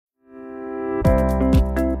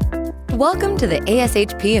Welcome to the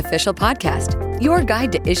ASHP Official Podcast, your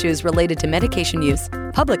guide to issues related to medication use,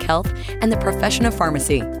 public health, and the profession of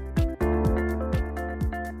pharmacy.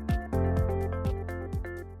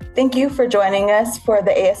 Thank you for joining us for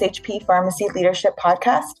the ASHP Pharmacy Leadership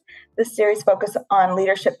Podcast. This series focuses on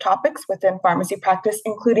leadership topics within pharmacy practice,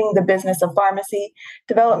 including the business of pharmacy,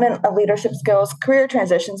 development of leadership skills, career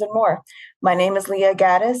transitions, and more. My name is Leah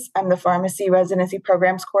Gaddis. I'm the Pharmacy Residency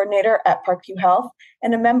Programs Coordinator at Parkview Health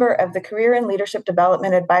and a member of the Career and Leadership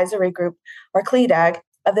Development Advisory Group, or CLEDAG,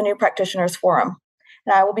 of the New Practitioners Forum.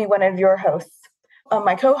 And I will be one of your hosts.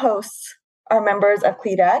 My co-hosts are members of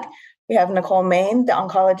CLEDAG. We have Nicole Main, the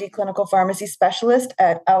Oncology Clinical Pharmacy Specialist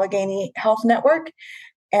at Allegheny Health Network,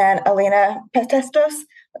 and Elena Petestos,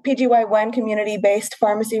 a PGY1 community-based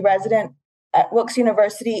pharmacy resident at Wilkes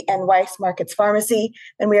University and Weiss Markets Pharmacy.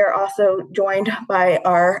 And we are also joined by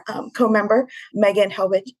our co-member, Megan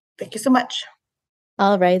Helwich. Thank you so much.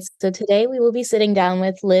 All right. So today we will be sitting down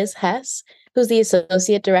with Liz Hess, who's the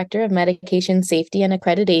Associate Director of Medication Safety and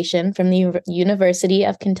Accreditation from the University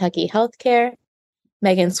of Kentucky Healthcare,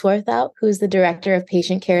 Megan Swarthout, who's the Director of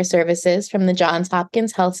Patient Care Services from the Johns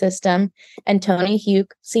Hopkins Health System, and Tony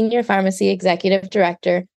Huke, Senior Pharmacy Executive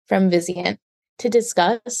Director from Vizient, to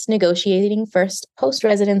discuss negotiating first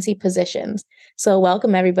post-residency positions. So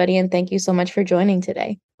welcome, everybody, and thank you so much for joining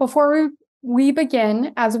today. Before we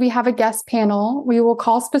begin, as we have a guest panel, we will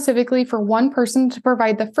call specifically for one person to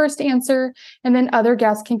provide the first answer, and then other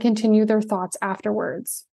guests can continue their thoughts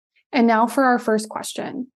afterwards. And now for our first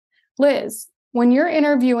question. Liz, when you're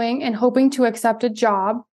interviewing and hoping to accept a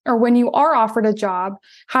job, or when you are offered a job,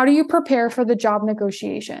 how do you prepare for the job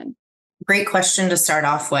negotiation? Great question to start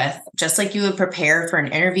off with. Just like you would prepare for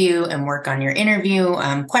an interview and work on your interview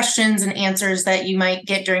questions and answers that you might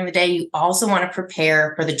get during the day, you also want to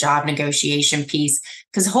prepare for the job negotiation piece,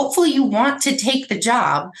 because hopefully you want to take the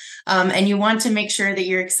job and you want to make sure that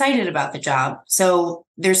you're excited about the job. So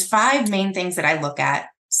there's 5 main things that I look at: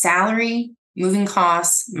 salary, moving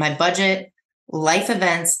costs, my budget, life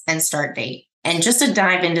events, and start date. And just to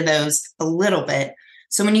dive into those a little bit.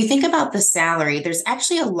 So when you think about the salary, there's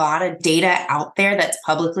actually a lot of data out there that's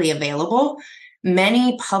publicly available.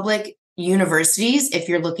 Many public universities, if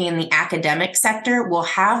you're looking in the academic sector, will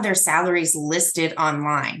have their salaries listed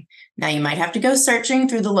online. Now, you might have to go searching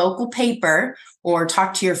through the local paper or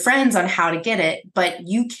talk to your friends on how to get it, but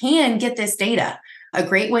you can get this data. A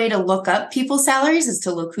great way to look up people's salaries is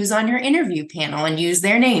to look who's on your interview panel and use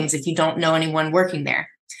their names if you don't know anyone working there.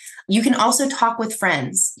 You can also talk with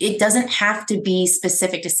friends. It doesn't have to be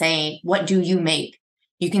specific to say, what do you make?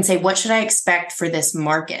 You can say, what should I expect for this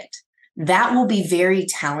market? That will be very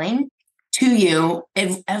telling to you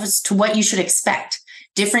as to what you should expect.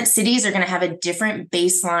 Different cities are going to have a different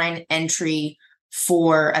baseline entry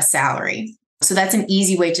for a salary. So that's an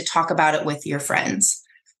easy way to talk about it with your friends.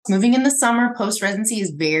 Moving in the summer, post-residency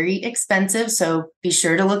is very expensive. So be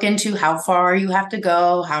sure to look into how far you have to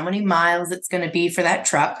go, how many miles it's going to be for that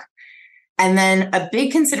truck. And then a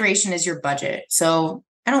big consideration is your budget. So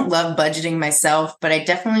I don't love budgeting myself, but I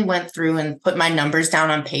definitely went through and put my numbers down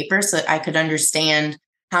on paper so that I could understand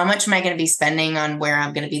how much am I going to be spending on where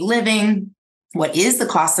I'm going to be living? What is the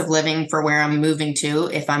cost of living for where I'm moving to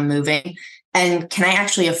if I'm moving? And can I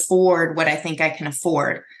actually afford what I think I can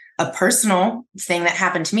afford? A personal thing that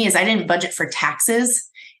happened to me is I didn't budget for taxes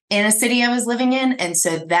in a city I was living in. And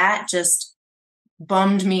so that just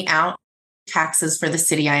bummed me out. Taxes for the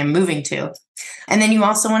city I am moving to. And then you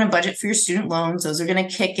also want to budget for your student loans. Those are going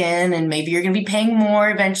to kick in, and maybe you're going to be paying more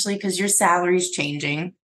eventually because your salary is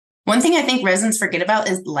changing. One thing I think residents forget about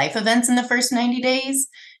is life events in the first 90 days.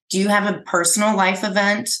 Do you have a personal life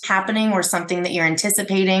event happening or something that you're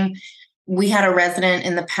anticipating? We had a resident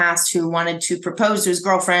in the past who wanted to propose to his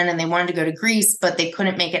girlfriend and they wanted to go to Greece, but they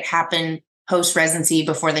couldn't make it happen post-residency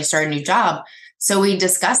before they started a new job. So we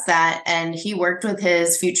discussed that, and he worked with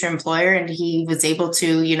his future employer, and he was able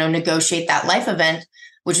to, negotiate that life event,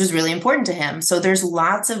 which was really important to him. So there's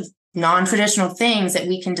lots of non-traditional things that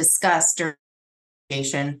we can discuss during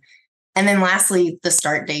negotiation. And then lastly, the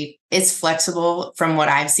start date. It's flexible from what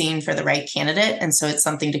I've seen for the right candidate. And so it's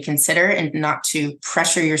something to consider and not to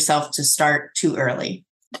pressure yourself to start too early.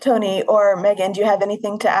 Tony or Megan, do you have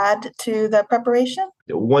anything to add to the preparation?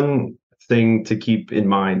 One thing to keep in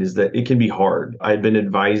mind is that it can be hard. I've been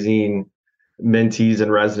advising mentees and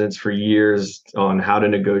residents for years on how to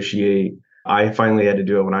negotiate. I finally had to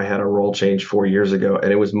do it when I had a role change 4 years ago,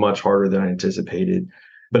 and it was much harder than I anticipated.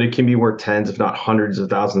 But it can be worth tens, if not hundreds of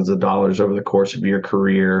thousands of dollars over the course of your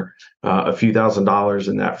career. A few $1,000s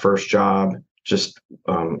in that first job just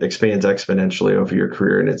expands exponentially over your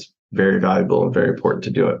career, and it's very valuable and very important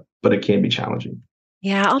to do it. But it can be challenging.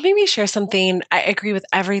 Yeah, I'll maybe share something. I agree with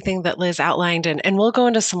everything that Liz outlined, and we'll go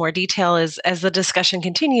into some more detail as the discussion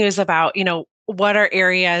continues about, what are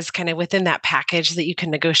areas kind of within that package that you can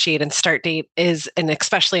negotiate, and start date is an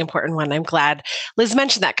especially important one. I'm glad Liz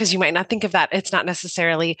mentioned that because you might not think of that. It's not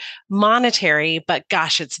necessarily monetary, but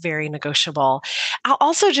gosh, it's very negotiable. I'll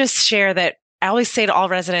also just share that I always say to all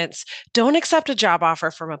residents, don't accept a job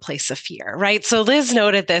offer from a place of fear, right? So Liz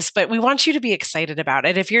noted this, but we want you to be excited about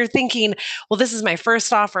it. If you're thinking, well, this is my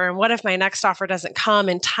first offer, and what if my next offer doesn't come?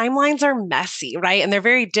 And timelines are messy, right? And they're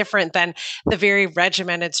very different than the very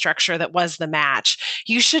regimented structure that was the match.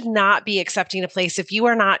 You should not be accepting a place if you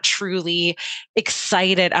are not truly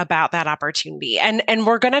excited about that opportunity. And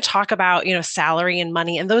we're going to talk about, salary and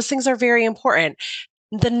money, and those things are very important.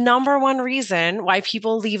 The number one reason why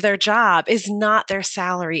people leave their job is not their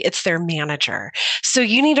salary, it's their manager. So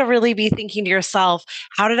you need to really be thinking to yourself,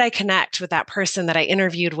 how did I connect with that person that I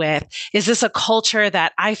interviewed with? Is this a culture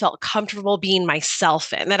that I felt comfortable being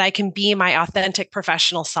myself in, that I can be my authentic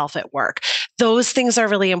professional self at work? Those things are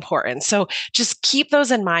really important. So just keep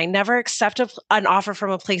those in mind. Never accept an offer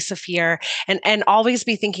from a place of fear, and always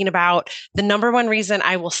be thinking about the number one reason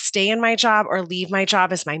I will stay in my job or leave my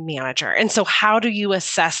job is my manager. And so how do you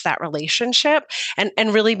assess that relationship, and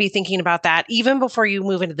really be thinking about that even before you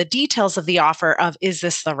move into the details of the offer of, is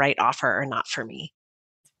this the right offer or not for me?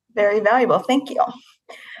 Very valuable. Thank you.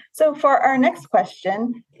 So for our next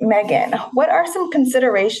question, Megan, what are some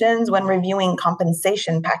considerations when reviewing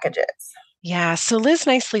compensation packages? Yeah, so Liz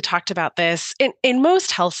nicely talked about this. In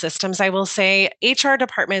most health systems, I will say HR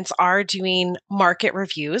departments are doing market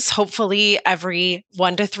reviews, hopefully every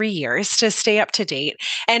 1 to 3 years, to stay up to date.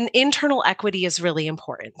 And internal equity is really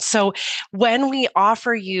important. So when we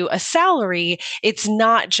offer you a salary, it's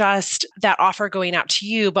not just that offer going out to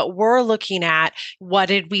you, but we're looking at, what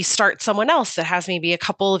did we start someone else that has maybe a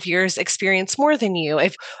couple of years experience more than you?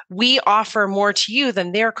 If we offer more to you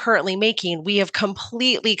than they're currently making, we have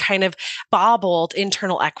completely kind of bobbled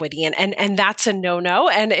internal equity. And that's a no-no.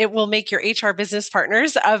 And it will make your HR business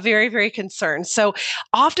partners very, very concerned. So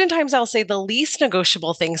oftentimes I'll say the least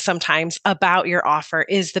negotiable thing sometimes about your offer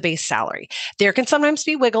is the base salary. There can sometimes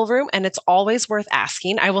be wiggle room, and it's always worth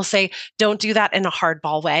asking. I will say, don't do that in a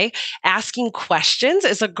hardball way. Asking questions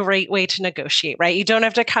is a great way to negotiate, right? You don't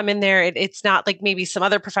have to come in there. It's not like maybe some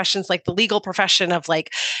other professions, like the legal profession of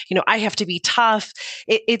like, I have to be tough.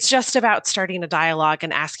 It's just about starting a dialogue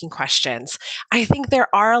and asking questions. I think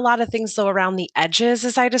there are a lot of things, though, around the edges,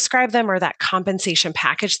 as I describe them, or that compensation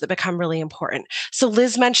package, that become really important. So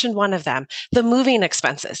Liz mentioned one of them, the moving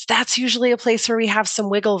expenses. That's usually a place where we have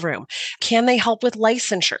some wiggle room. Can they help with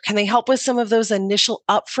licensure? Can they help with some of those initial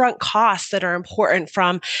upfront costs that are important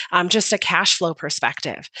from just a cash flow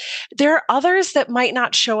perspective? There are others that might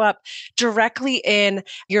not show up directly in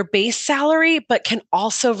your base salary, but can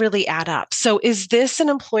also really add up. So is this an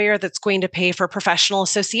employer that's going to pay for professional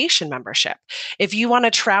association membership? If you want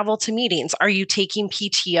to travel to meetings, are you taking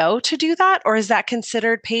PTO to do that? Or is that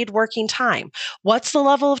considered paid working time? What's the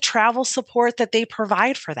level of travel support that they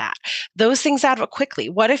provide for that? Those things add up quickly.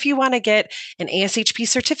 What if you want to get an ASHP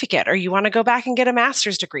certificate, or you want to go back and get a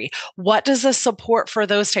master's degree? What does the support for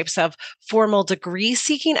those types of formal degree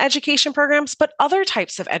seeking education programs, but other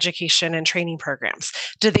types of education and training programs?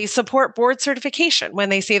 Do they support board certification? When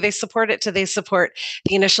they say they support it, do they support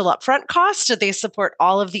the initial upfront cost? Do they support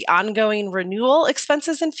all of the ongoing renewal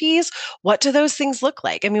expenses and fees? What do those things look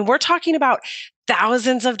like? I mean, we're talking about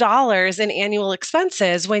thousands of dollars in annual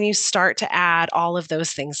expenses when you start to add all of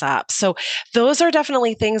those things up. So those are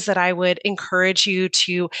definitely things that I would encourage you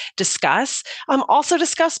to discuss. Also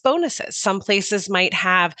discuss bonuses. Some places might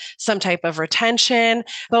have some type of retention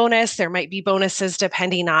bonus. There might be bonuses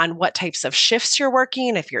depending on what types of shifts you're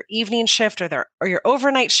working. If your evening shift or your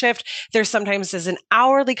overnight shift, there sometimes is an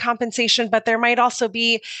hourly compensation, but there might also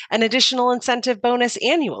be an additional incentive bonus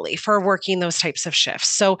annually for working those types of shifts.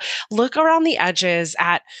 So look around the edges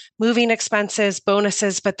at moving expenses,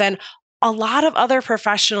 bonuses, but then a lot of other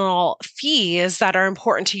professional fees that are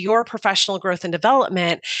important to your professional growth and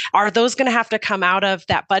development. Are those going to have to come out of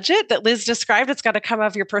that budget that Liz described? It's got to come out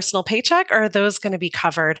of your personal paycheck, or are those going to be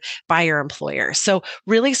covered by your employer? So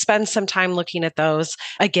really spend some time looking at those.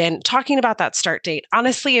 Again, talking about that start date.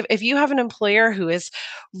 Honestly, if you have an employer who is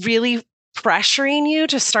really pressuring you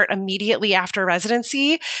to start immediately after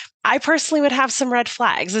residency, I personally would have some red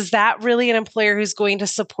flags. Is that really an employer who's going to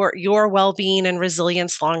support your well-being and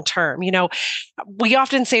resilience long term? We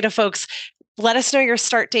often say to folks, let us know your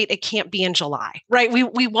start date. It can't be in July, right?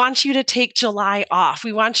 We want you to take July off.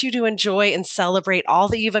 We want you to enjoy and celebrate all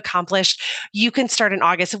that you've accomplished. You can start in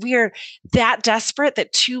August. If we are that desperate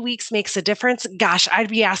that 2 weeks makes a difference, gosh, I'd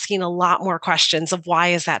be asking a lot more questions of why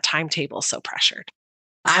is that timetable so pressured?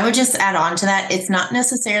 I would just add on to that. It's not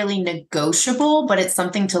necessarily negotiable, but it's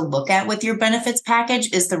something to look at with your benefits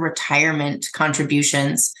package is the retirement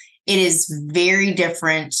contributions. It is very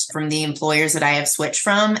different from the employers that I have switched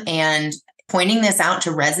from. And pointing this out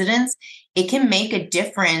to residents, it can make a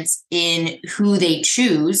difference in who they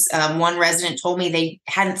choose. One resident told me they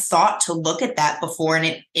hadn't thought to look at that before,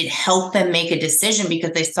 and it helped them make a decision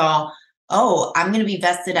because they saw, oh, I'm going to be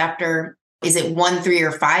vested after, is it 1, 3,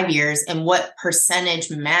 or 5 years? And what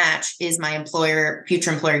percentage match is my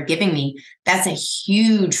future employer giving me? That's a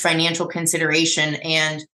huge financial consideration.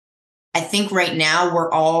 And I think right now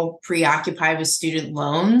we're all preoccupied with student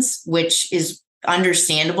loans, which is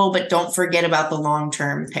understandable, but don't forget about the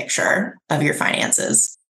long-term picture of your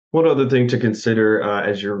finances. One other thing to consider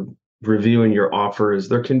as you're reviewing your offer is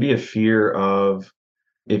there can be a fear of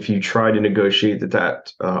if you try to negotiate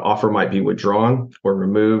that offer might be withdrawn or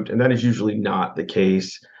removed, and that is usually not the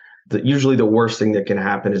case. Usually the worst thing that can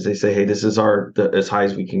happen is they say, hey, this is as high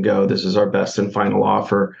as we can go. This is our best and final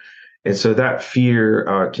offer. And so that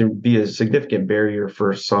fear can be a significant barrier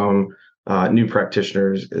for some new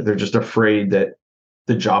practitioners. They're just afraid that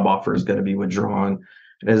the job offer is going to be withdrawn.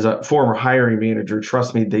 And as a former hiring manager,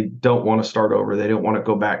 trust me, they don't want to start over. They don't want to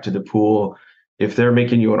go back to the pool. If they're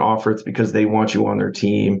making you an offer, it's because they want you on their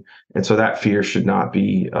team. And so that fear should not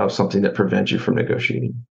be something that prevents you from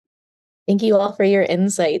negotiating. Thank you all for your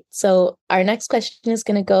insight. So our next question is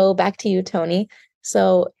going to go back to you, Tony.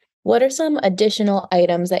 So what are some additional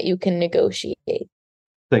items that you can negotiate?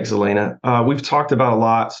 Thanks, Elena. We've talked about a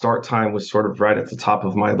lot. Start time was sort of right at the top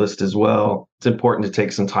of my list as well. It's important to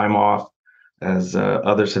take some time off. As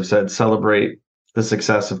others have said, celebrate the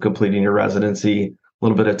success of completing your residency, a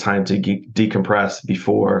little bit of time to decompress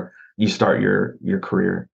before you start your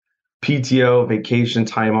career. PTO, vacation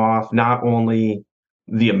time off, not only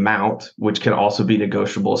the amount, which can also be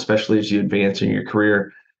negotiable, especially as you advance in your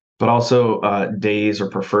career, but also days or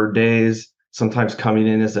preferred days. Sometimes coming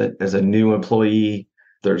in as a new employee,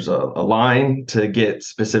 there's a line to get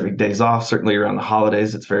specific days off. Certainly around the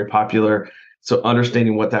holidays, it's very popular. So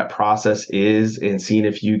understanding what that process is and seeing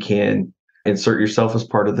if you can insert yourself as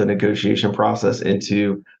part of the negotiation process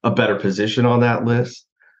into a better position on that list.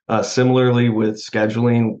 Similarly with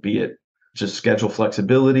scheduling, be it just schedule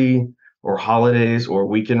flexibility or holidays or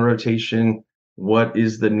weekend rotation, what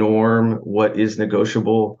is the norm? What is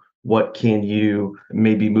negotiable? What can you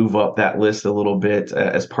maybe move up that list a little bit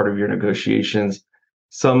as part of your negotiations?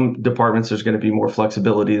 Some departments, there's going to be more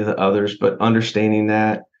flexibility than others, but understanding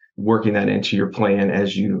that, working that into your plan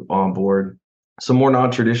as you onboard. Some more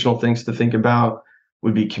non-traditional things to think about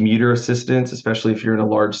would be commuter assistance, especially if you're in a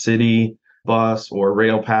large city. Bus or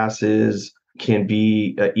rail passes can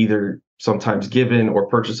be either sometimes given or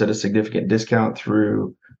purchased at a significant discount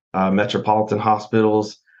through metropolitan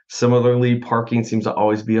hospitals. Similarly, parking seems to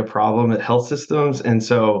always be a problem at health systems. And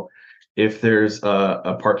so if there's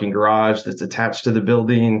a parking garage that's attached to the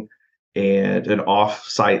building and an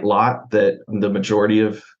off-site lot that the majority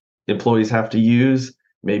of employees have to use,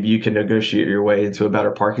 maybe you can negotiate your way into a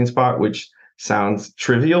better parking spot, which sounds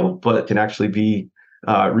trivial, but can actually be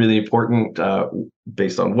really important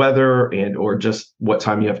based on weather and or just what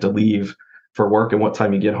time you have to leave for work and what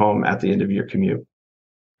time you get home at the end of your commute.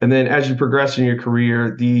 And then as you progress in your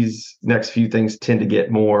career, these next few things tend to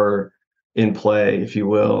get more in play, if you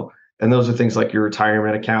will. And those are things like your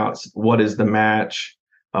retirement accounts. What is the match?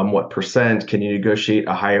 What percent? Can you negotiate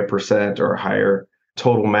a higher percent or a higher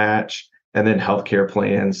total match? And then healthcare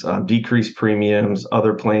plans, decreased premiums,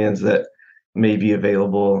 other plans that may be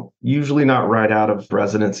available, usually not right out of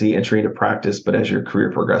residency, entry into practice, but as your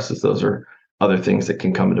career progresses, those are other things that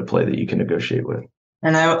can come into play that you can negotiate with.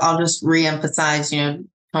 And I'll just reemphasize,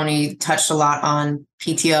 Tony touched a lot on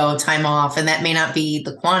PTO, time off, and that may not be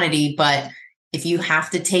the quantity, but if you have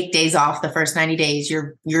to take days off the first 90 days,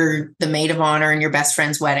 you're the maid of honor in your best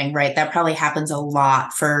friend's wedding, right? That probably happens a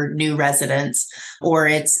lot for new residents, or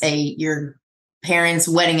it's your parents'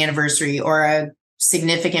 wedding anniversary or a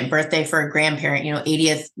significant birthday for a grandparent,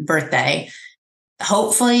 80th birthday.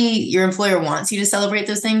 Hopefully your employer wants you to celebrate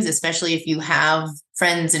those things, especially if you have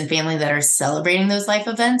friends and family that are celebrating those life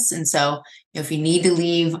events. And so if you need to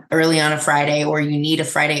leave early on a Friday or you need a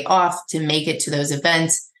Friday off to make it to those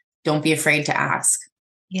events, don't be afraid to ask.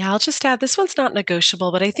 Yeah, I'll just add this one's not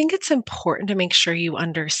negotiable, but I think it's important to make sure you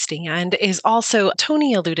understand is also,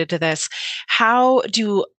 Tony alluded to this, how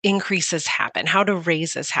do increases happen? How do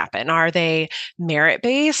raises happen? Are they merit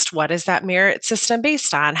based? What is that merit system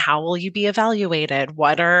based on? How will you be evaluated?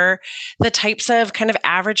 What are the types of kind of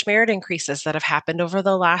average merit increases that have happened over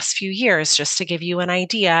the last few years, just to give you an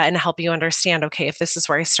idea and help you understand, okay, if this is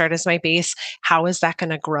where I start as my base, how is that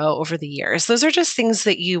going to grow over the years? Those are just things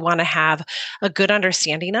that you want to have a good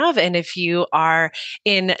understanding of. And if you are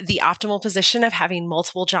in the optimal position of having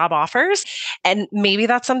multiple job offers, and maybe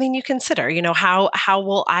that's something you consider, how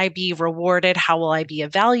will I be rewarded? How will I be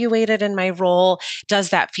evaluated in my role?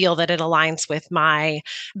 Does that feel that it aligns with my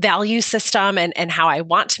value system and how I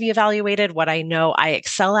want to be evaluated, what I know I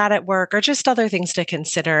excel at work, or just other things to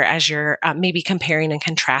consider as you're maybe comparing and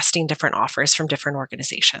contrasting different offers from different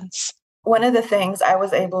organizations? One of the things I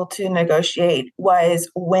was able to negotiate was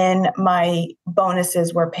when my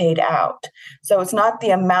bonuses were paid out. So it's not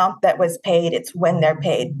the amount that was paid, it's when they're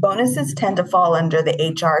paid. Bonuses tend to fall under the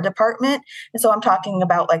HR department. And so I'm talking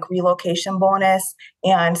about like relocation bonus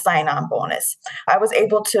and sign-on bonus. I was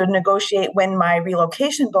able to negotiate when my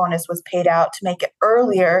relocation bonus was paid out to make it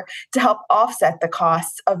earlier to help offset the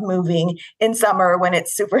costs of moving in summer when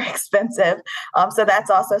it's super expensive. So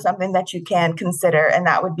that's also something that you can consider, and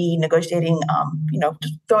that would be negotiating,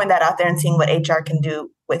 just throwing that out there and seeing what HR can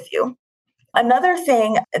do with you. Another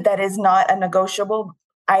thing that is not a negotiable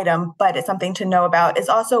item, but it's something to know about, is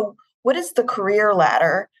also what is the career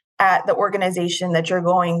ladder at the organization that you're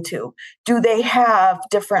going to? Do they have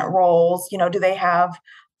different roles? Do they have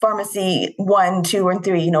pharmacy 1, 2, or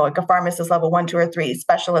 3, like a pharmacist level 1, 2, or 3,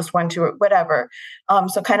 specialist 1, 2, or whatever.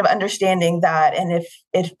 So kind of understanding that, and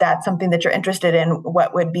if that's something that you're interested in,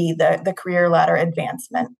 what would be the career ladder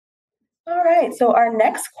advancement? All right. So our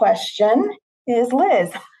next question is,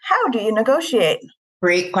 Liz, how do you negotiate?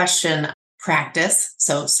 Great question. Practice.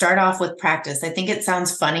 So start off with practice. I think it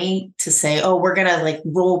sounds funny to say, oh, we're going to like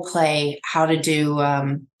role play how to do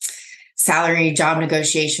salary job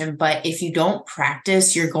negotiation. But if you don't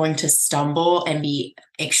practice, you're going to stumble and be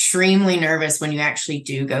extremely nervous when you actually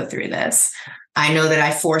do go through this. I know that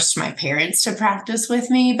I forced my parents to practice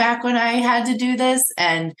with me back when I had to do this.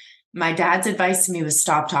 And my dad's advice to me was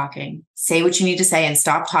stop talking, say what you need to say and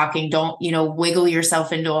stop talking. Don't, wiggle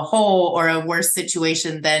yourself into a hole or a worse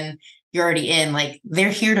situation than you're already in. Like,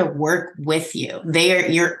 they're here to work with you.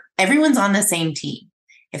 Everyone's on the same team.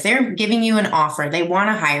 If they're giving you an offer, they want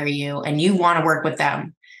to hire you and you want to work with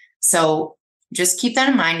them. So just keep that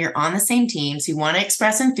in mind. You're on the same team. So you want to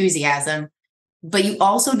express enthusiasm, but you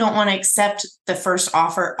also don't want to accept the first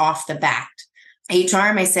offer off the bat.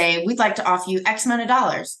 HR may say, we'd like to offer you X amount of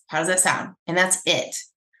dollars. How does that sound? And that's it.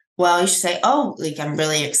 Well, you should say, oh, like, I'm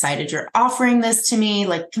really excited you're offering this to me.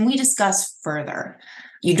 Like, can we discuss further?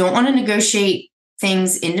 You don't want to negotiate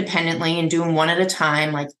things independently and do them one at a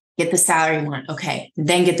time. Like, get the salary one. Okay.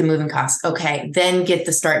 Then get the moving costs. Okay. Then get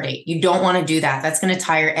the start date. You don't want to do that. That's going to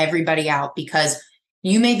tire everybody out because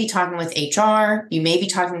you may be talking with HR. You may be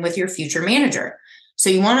talking with your future manager. So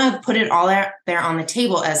you want to put it all out there on the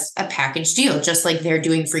table as a package deal, just like they're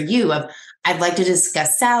doing for you. I'd like to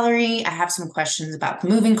discuss salary. I have some questions about the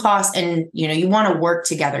moving costs, and you want to work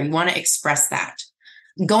together. You want to express that.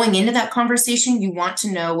 Going into that conversation, you want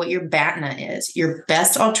to know what your BATNA is, your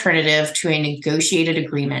best alternative to a negotiated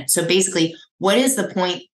agreement. So basically, what is the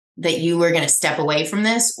point that you are going to step away from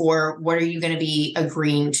this, or what are you going to be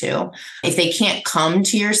agreeing to? If they can't come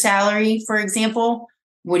to your salary, for example,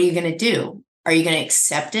 what are you going to do? Are you going to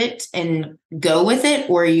accept it and go with it,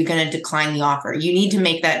 or are you going to decline the offer? You need to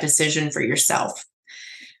make that decision for yourself.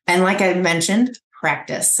 And like I mentioned,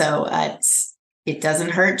 practice. So it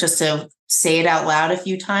doesn't hurt just to say it out loud a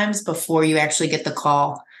few times before you actually get the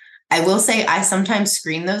call. I will say I sometimes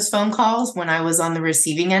screened those phone calls when I was on the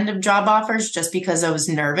receiving end of job offers, just because I was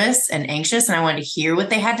nervous and anxious and I wanted to hear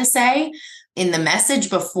what they had to say in the message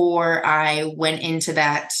before I went into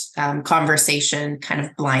that conversation kind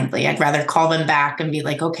of blindly. I'd rather call them back and be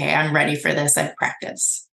like, okay, I'm ready for this. I've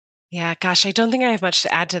practiced. Yeah, gosh, I don't think I have much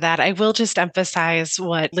to add to that. I will just emphasize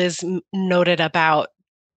what Liz noted about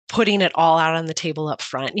putting it all out on the table up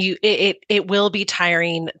front. It will be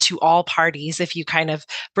tiring to all parties if you kind of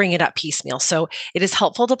bring it up piecemeal. So it is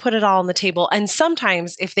helpful to put it all on the table. And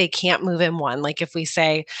sometimes if they can't move in one, like if we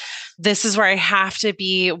say, this is where I have to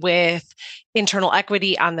be with internal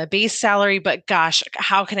equity on the base salary, but gosh,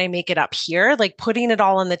 how can I make it up here? Like, putting it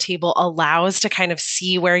all on the table allows to kind of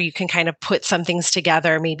see where you can kind of put some things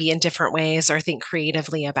together, maybe in different ways, or think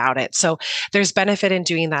creatively about it. So there's benefit in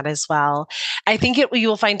doing that as well. I think you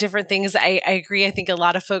will find different things. I agree. I think a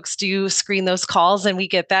lot of folks do screen those calls, and we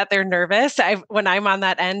get that. They're nervous. When I'm on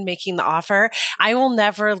that end making the offer, I will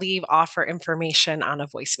never leave offer information on a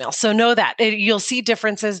voicemail. So know that you'll see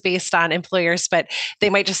differences based on employers, but they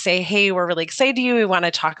might just say, hey, we're really excited to you. We want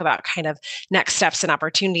to talk about kind of next steps and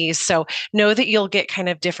opportunities. So know that you'll get kind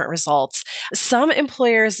of different results. Some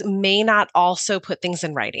employers may not also put things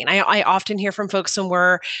in writing. I often hear from folks when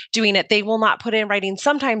we're doing it, they will not put it in writing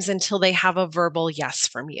sometimes until they have a verbal yes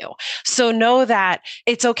from you. So know that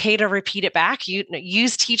it's okay to repeat it back. You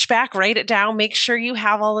use teach back, write it down, make sure you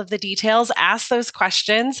have all of the details, ask those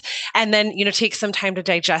questions, and then, take some time to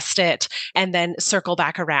digest it and then circle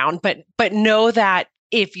back around. But know that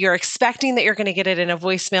if you're expecting that you're going to get it in a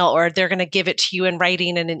voicemail or they're going to give it to you in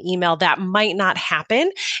writing in an email, that might not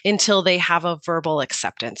happen until they have a verbal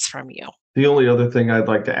acceptance from you. The only other thing I'd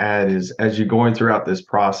like to add is as you're going throughout this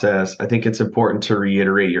process, I think it's important to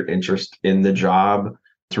reiterate your interest in the job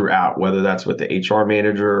throughout, whether that's with the HR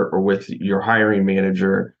manager or with your hiring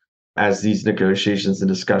manager. As these negotiations and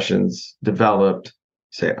discussions developed,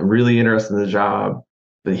 say, I'm really interested in the job,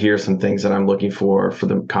 but here's some things that I'm looking for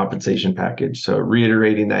the compensation package. So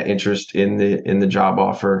reiterating that interest in the job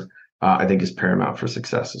offer, I think is paramount for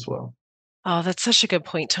success as well. Oh, that's such a good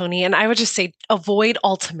point, Tony. And I would just say avoid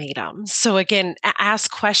ultimatums. So again, ask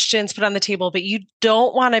questions, put on the table, but you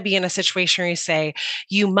don't want to be in a situation where you say,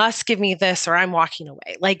 you must give me this or I'm walking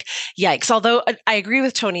away. Like, yikes. Although I agree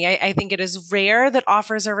with Tony, I think it is rare that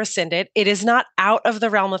offers are rescinded. It is not out of the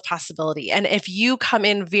realm of possibility. And if you come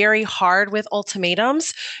in very hard with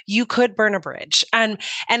ultimatums, you could burn a bridge. And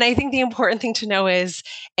I think the important thing to know is,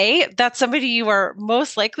 that's somebody you are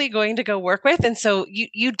most likely going to go work with. And so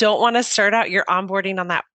you don't want to start out your onboarding on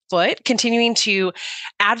that foot, continuing to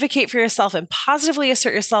advocate for yourself and positively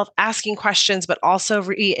assert yourself, asking questions, but also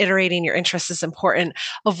reiterating your interests is important.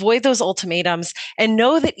 Avoid those ultimatums and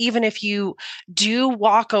know that even if you do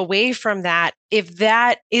walk away from that, if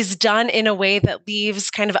that is done in a way that leaves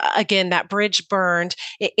kind of, again, that bridge burned,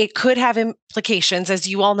 it could have implications. As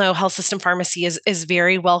you all know, health system pharmacy is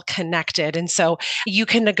very well connected. And so you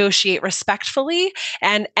can negotiate respectfully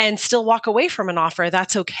and still walk away from an offer.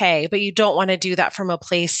 That's okay. But you don't want to do that from a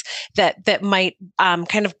place that might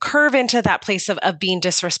kind of curve into that place of being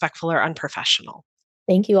disrespectful or unprofessional.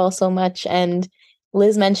 Thank you all so much. And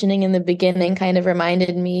Liz mentioning in the beginning kind of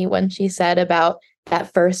reminded me when she said about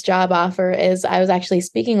that first job offer is I was actually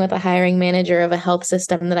speaking with a hiring manager of a health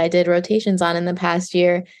system that I did rotations on in the past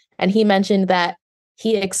year. And he mentioned that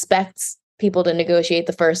he expects people to negotiate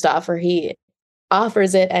the first offer. He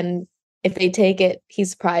offers it, and if they take it,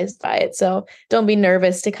 he's surprised by it. So don't be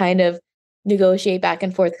nervous to kind of negotiate back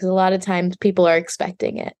and forth because a lot of times people are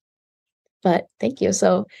expecting it. But thank you.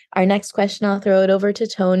 So our next question, I'll throw it over to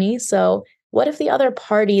Tony. So what if the other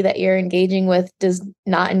party that you're engaging with does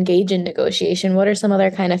not engage in negotiation? What are some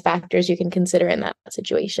other kind of factors you can consider in that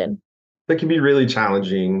situation? That can be really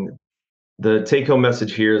challenging. The take-home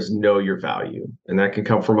message here is know your value, and that can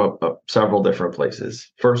come from several different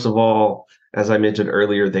places. First of all, as I mentioned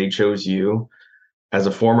earlier, they chose you. As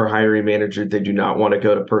a former hiring manager, they do not want to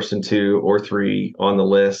go to person 2 or 3 on the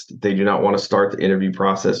list. They do not want to start the interview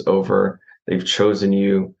process over. They've chosen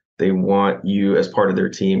you. They want you as part of their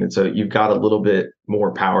team. And so you've got a little bit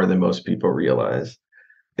more power than most people realize.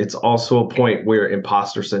 It's also a point where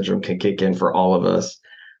imposter syndrome can kick in for all of us.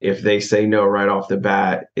 If they say no right off the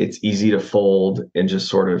bat, it's easy to fold and just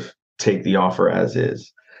sort of take the offer as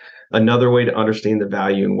is. Another way to understand the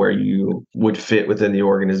value and where you would fit within the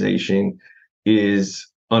organization is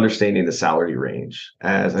understanding the salary range.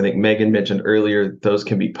 As I think Megan mentioned earlier, those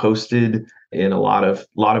can be posted, and a lot of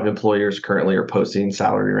employers currently are posting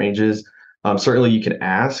salary ranges. Certainly you can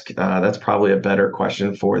ask. That's probably a better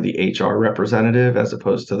question for the HR representative as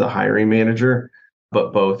opposed to the hiring manager,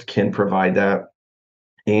 but both can provide that.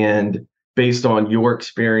 And based on your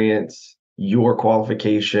experience, your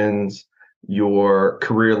qualifications, your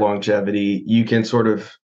career longevity, you can sort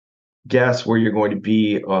of guess where you're going to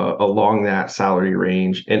be along that salary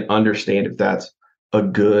range and understand if that's a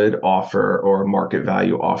good offer or a market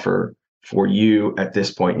value offer for you at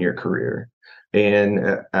this point in your career. And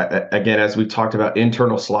again, as we talked about,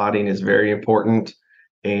 internal slotting is very important.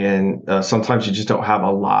 And sometimes you just don't have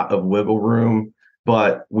a lot of wiggle room,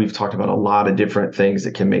 but we've talked about a lot of different things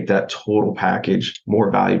that can make that total package more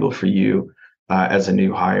valuable for you as a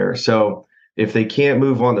new hire. So if they can't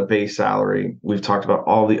move on the base salary, we've talked about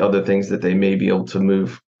all the other things that they may be able to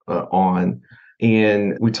move on.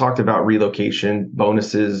 And we talked about relocation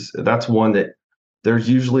bonuses. That's one that there's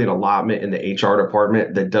usually an allotment in the HR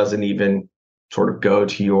department that doesn't even sort of go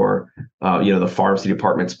to your, the pharmacy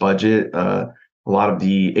department's budget. A lot of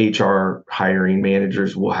the HR hiring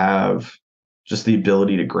managers will have just the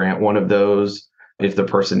ability to grant one of those if the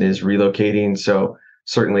person is relocating. So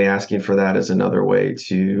certainly asking for that is another way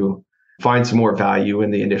to find some more value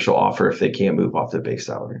in the initial offer if they can't move off the base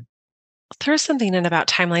salary. Throw something in about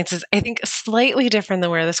timelines is, I think, slightly different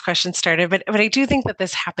than where this question started, but I do think that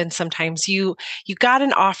this happens sometimes. You got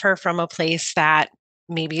an offer from a place that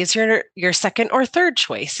maybe is your second or third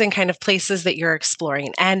choice in kind of places that you're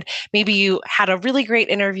exploring. And maybe you had a really great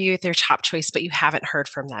interview with your top choice, but you haven't heard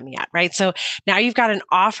from them yet, right? So now you've got an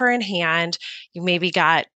offer in hand. You maybe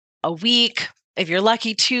got a week, if you're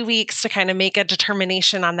lucky, 2 weeks to kind of make a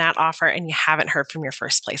determination on that offer, and you haven't heard from your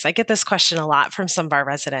first place. I get this question a lot from some of our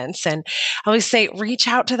residents, and I always say, reach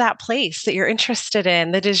out to that place that you're interested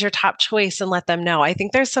in, that is your top choice, and let them know. I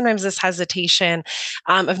think there's sometimes this hesitation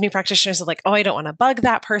of new practitioners of like, oh, I don't want to bug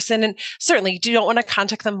that person. And certainly you don't want to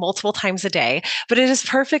contact them multiple times a day, but it is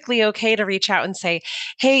perfectly okay to reach out and say,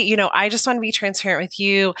 hey, I just want to be transparent with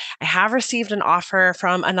you. I have received an offer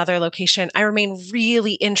from another location. I remain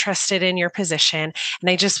really interested in your position. And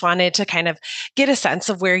I just wanted to kind of get a sense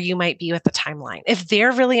of where you might be with the timeline. If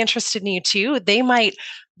they're really interested in you too, they might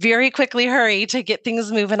very quickly hurry to get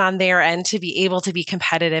things moving on their end to be able to be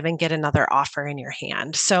competitive and get another offer in your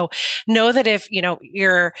hand. So know that if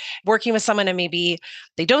you're working with someone and maybe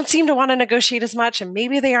they don't seem to want to negotiate as much and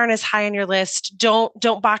maybe they aren't as high on your list, don't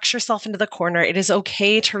box yourself into the corner. It is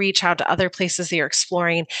okay to reach out to other places that you're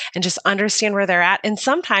exploring and just understand where they're at. And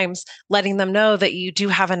sometimes letting them know that you do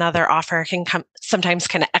have another offer can sometimes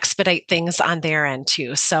kind of expedite things on their end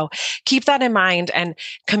too. So keep that in mind and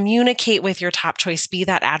communicate with your top choice. Be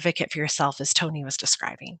that advocate for yourself, as Tony was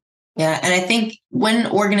describing. Yeah. And I think when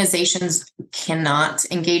organizations cannot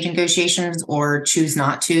engage in negotiations or choose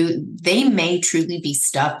not to, they may truly be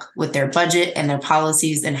stuck with their budget and their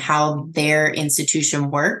policies and how their institution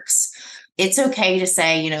works. It's okay to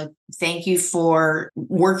say, thank you for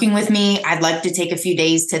working with me. I'd like to take a few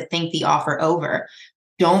days to think the offer over.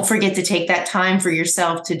 Don't forget to take that time for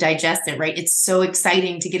yourself to digest it, right? It's so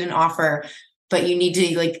exciting to get an offer, but you need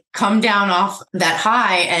to come down off that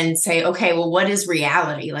high and say, okay, well, what is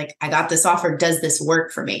reality? I got this offer. Does this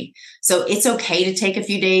work for me? So it's okay to take a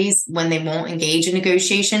few days when they won't engage in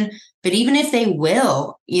negotiation. But even if they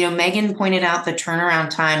will, Megan pointed out the turnaround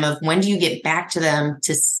time of when do you get back to them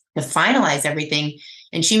to finalize everything?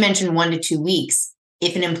 And she mentioned 1 to 2 weeks.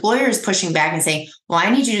 If an employer is pushing back and saying, well, I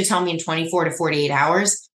need you to tell me in 24 to 48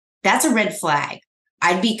 hours, that's a red flag.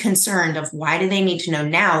 I'd be concerned of why do they need to know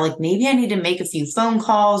now? Maybe I need to make a few phone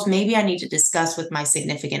calls. Maybe I need to discuss with my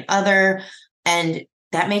significant other. And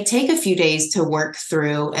that may take a few days to work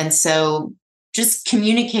through. And so just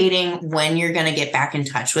communicating when you're going to get back in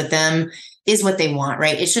touch with them is what they want,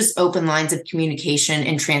 right? It's just open lines of communication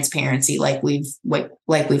and transparency like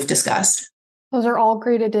we've discussed. Those are all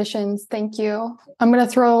great additions. Thank you. I'm going to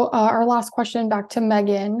throw our last question back to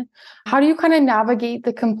Megan. How do you kind of navigate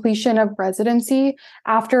the completion of residency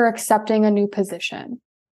after accepting a new position?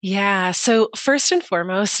 Yeah. So first and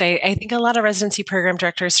foremost, I think a lot of residency program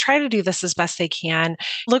directors try to do this as best they can.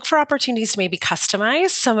 Look for opportunities to maybe customize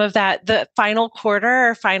some of that, the final quarter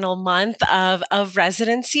or final month of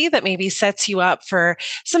residency that maybe sets you up for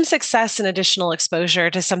some success and additional exposure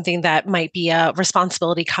to something that might be a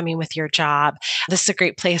responsibility coming with your job. This is a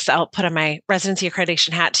great place I'll put on my residency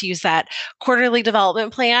accreditation hat to use that quarterly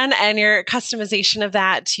development plan and your customization of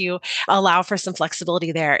that to allow for some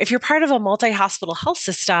flexibility there. If you're part of a multi-hospital health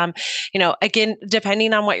system, again,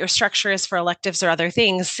 depending on what your structure is for electives or other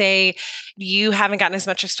things, say you haven't gotten as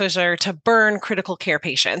much exposure to burn critical care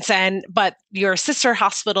patients, but your sister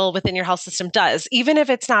hospital within your health system does. Even if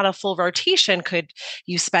it's not a full rotation, could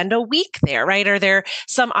you spend a week there, right? Are there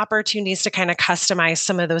some opportunities to kind of customize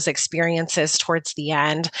some of those experiences towards the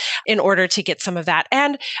end in order to get some of that?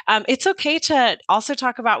 And it's okay to also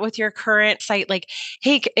talk about with your current site,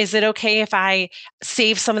 hey, is it okay if I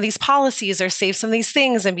save some of these policies or save some of these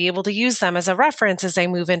things and be able to use them as a reference as I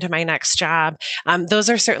move into my next job? Those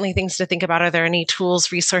are certainly things to think about. Are there any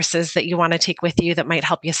tools, resources that you want to take with you that might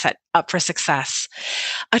help you set up for success?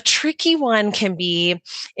 A tricky one can be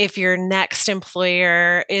if your next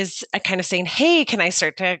employer is kind of saying, hey, can I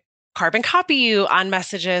start to carbon copy you on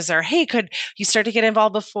messages, or hey, could you start to get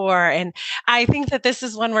involved before? And I think that this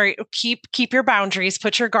is one where keep your boundaries,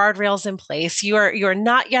 put your guardrails in place. You're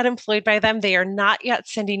not yet employed by them. They are not yet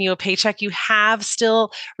sending you a paycheck. You have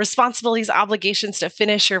still responsibilities, obligations to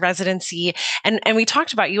finish your residency. And we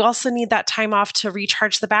talked about, you also need that time off to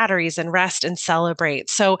recharge the batteries and rest and celebrate.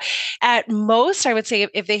 So at most, I would say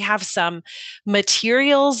if they have some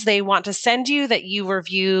materials they want to send you that you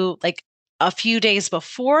review, a few days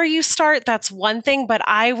before you start, that's one thing, but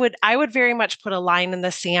I would very much put a line in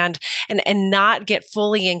the sand and not get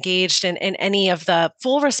fully engaged in any of the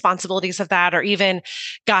full responsibilities of that, or even,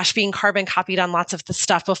 gosh, being carbon copied on lots of the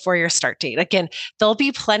stuff before your start date. Again, there'll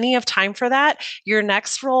be plenty of time for that. Your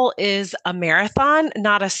next role is a marathon,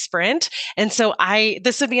 not a sprint. And so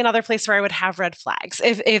this would be another place where I would have red flags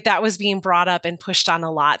if that was being brought up and pushed on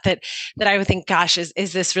a lot, that I would think, gosh,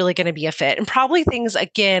 is this really going to be a fit? And probably things,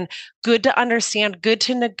 again, good to understand, good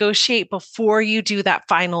to negotiate before you do that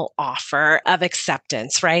final offer of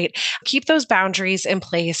acceptance, right? Keep those boundaries in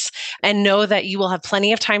place and know that you will have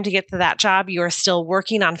plenty of time to get to that job. You are still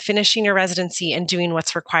working on finishing your residency and doing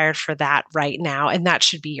what's required for that right now. And that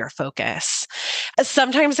should be your focus.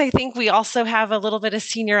 Sometimes I think we also have a little bit of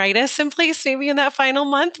senioritis in place, maybe in that final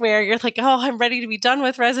month where you're like, oh, I'm ready to be done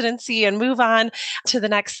with residency and move on to the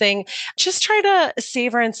next thing. Just try to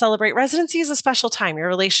savor and celebrate. Residency is a special time. Your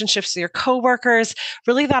relationships with your coworkers,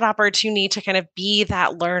 really that opportunity to kind of be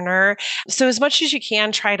that learner. So as much as you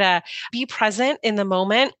can, try to be present in the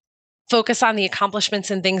moment. Focus on the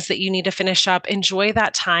accomplishments and things that you need to finish up. Enjoy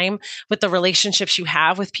that time with the relationships you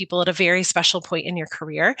have with people at a very special point in your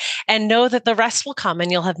career, and know that the rest will come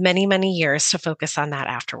and you'll have many, many years to focus on that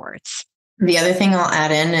afterwards. The other thing I'll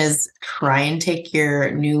add in is try and take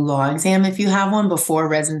your new law exam if you have one before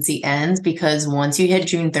residency ends, because once you hit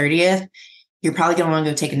June 30th, you're probably going to want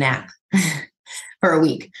to go take a nap for a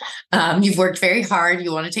week. You've worked very hard.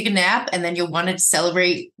 You want to take a nap, and then you'll want to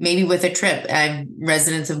celebrate maybe with a trip.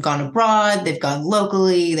 Residents have gone abroad, they've gone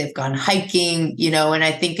locally, they've gone hiking, and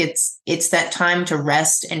I think it's that time to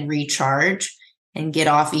rest and recharge and get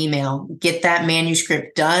off email, get that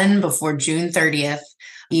manuscript done before June 30th.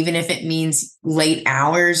 Even if it means late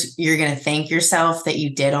hours, you're going to thank yourself that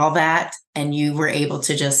you did all that and you were able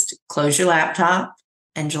to just close your laptop,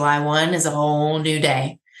 and July 1 is a whole new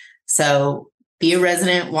day. So be a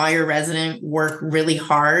resident while you're a resident, work really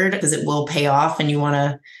hard because it will pay off, and you want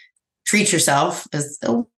to treat yourself as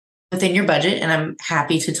within your budget. And I'm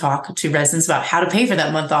happy to talk to residents about how to pay for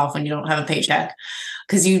that month off when you don't have a paycheck,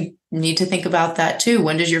 because you need to think about that too.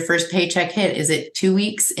 When does your first paycheck hit? Is it 2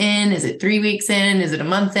 weeks in? Is it 3 weeks in? Is it a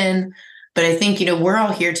month in? But I think, we're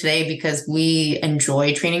all here today because we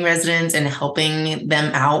enjoy training residents and helping them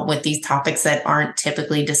out with these topics that aren't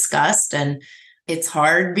typically discussed. And it's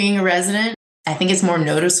hard being a resident. I think it's more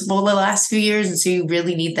noticeable the last few years. And so you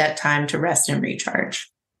really need that time to rest and recharge.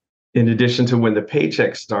 In addition to when the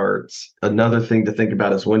paycheck starts, another thing to think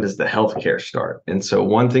about is when does the healthcare start? And so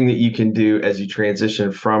one thing that you can do as you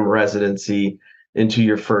transition from residency into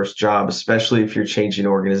your first job, especially if you're changing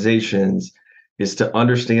organizations, is to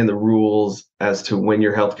understand the rules as to when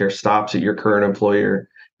your healthcare stops at your current employer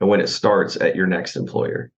and when it starts at your next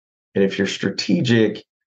employer. And if you're strategic,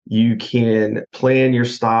 you can plan your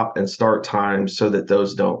stop and start times so that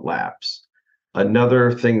those don't lapse.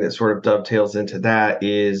 Another thing that sort of dovetails into that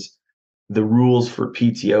is the rules for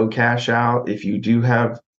PTO cash out. If you do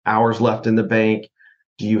have hours left in the bank,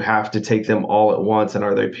 do you have to take them all at once? And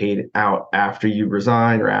are they paid out after you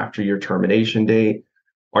resign or after your termination date?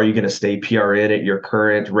 Are you going to stay PRN at your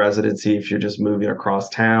current residency if you're just moving across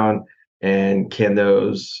town? And can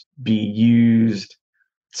those be used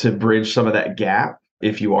to bridge some of that gap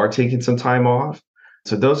if you are taking some time off?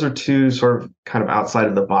 So those are two sort of kind of outside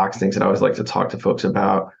of the box things that I always like to talk to folks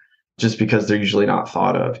about, just because they're usually not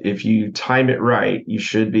thought of. If you time it right, you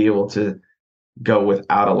should be able to go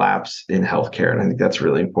without a lapse in healthcare. And I think that's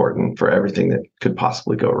really important for everything that could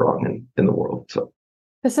possibly go wrong in the world. So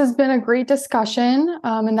this has been a great discussion,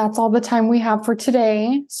 and that's all the time we have for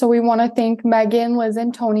today. So we want to thank Megan, Liz,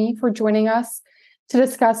 and Tony for joining us to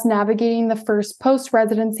discuss navigating the first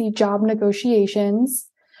post-residency job negotiations.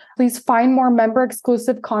 Please find more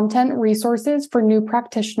member-exclusive content resources for new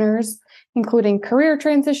practitioners, including career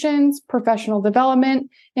transitions, professional development,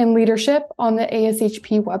 and leadership on the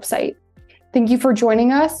ASHP website. Thank you for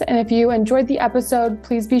joining us, and if you enjoyed the episode,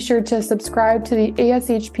 please be sure to subscribe to the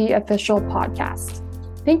ASHP Official Podcast.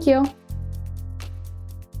 Thank you.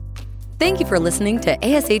 Thank you for listening to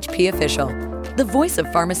ASHP Official, the voice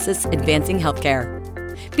of pharmacists advancing healthcare.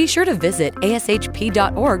 Be sure to visit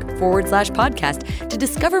ashp.org/podcast to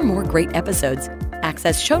discover more great episodes,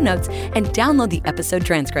 access show notes, and download the episode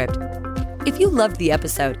transcript. If you loved the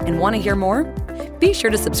episode and want to hear more, be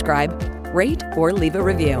sure to subscribe, rate, or leave a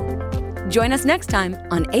review. Join us next time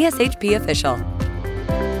on ASHP Official.